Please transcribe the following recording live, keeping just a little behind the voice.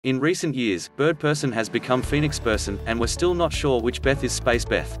In recent years, Birdperson has become Phoenixperson, and we're still not sure which Beth is Space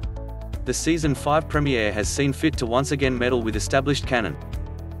Beth. The Season 5 premiere has seen fit to once again meddle with established canon.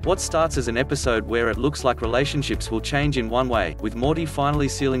 What starts as an episode where it looks like relationships will change in one way, with Morty finally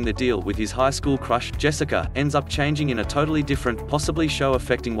sealing the deal with his high school crush, Jessica, ends up changing in a totally different, possibly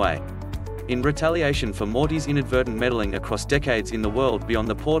show-affecting way. In retaliation for Morty's inadvertent meddling across decades in the world beyond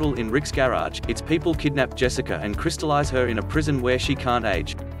the portal in Rick's garage, its people kidnap Jessica and crystallize her in a prison where she can't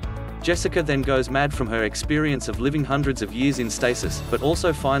age. Jessica then goes mad from her experience of living hundreds of years in stasis, but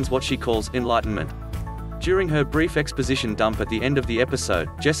also finds what she calls enlightenment. During her brief exposition dump at the end of the episode,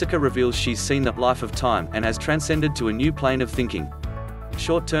 Jessica reveals she's seen the life of time and has transcended to a new plane of thinking.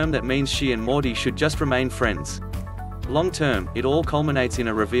 Short term, that means she and Morty should just remain friends. Long term, it all culminates in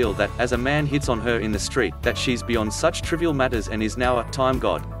a reveal that, as a man hits on her in the street, that she's beyond such trivial matters and is now a time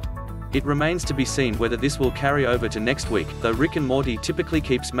god. It remains to be seen whether this will carry over to next week, though Rick and Morty typically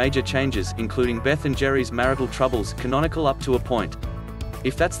keeps major changes, including Beth and Jerry's marital troubles, canonical up to a point.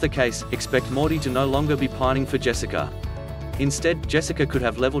 If that's the case, expect Morty to no longer be pining for Jessica. Instead, Jessica could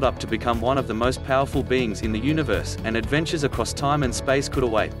have leveled up to become one of the most powerful beings in the universe, and adventures across time and space could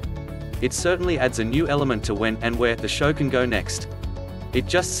await. It certainly adds a new element to when and where the show can go next. It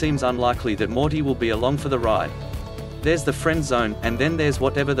just seems unlikely that Morty will be along for the ride. There's the friend zone, and then there's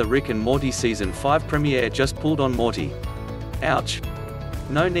whatever the Rick and Morty Season 5 premiere just pulled on Morty. Ouch.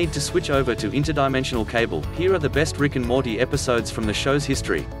 No need to switch over to Interdimensional Cable, here are the best Rick and Morty episodes from the show's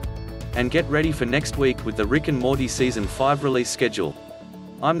history. And get ready for next week with the Rick and Morty Season 5 release schedule.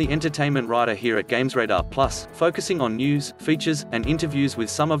 I'm the entertainment writer here at GamesRadar Plus, focusing on news, features, and interviews with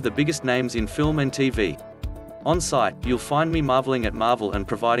some of the biggest names in film and TV. On site, you'll find me marveling at Marvel and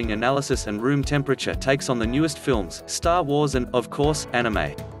providing analysis and room temperature takes on the newest films, Star Wars and, of course,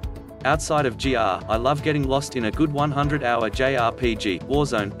 anime. Outside of GR, I love getting lost in a good 100-hour JRPG,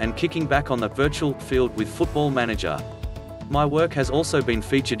 Warzone, and kicking back on the virtual field with Football Manager. My work has also been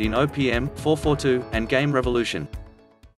featured in OPM, FourFourTwo, and Game Revolution.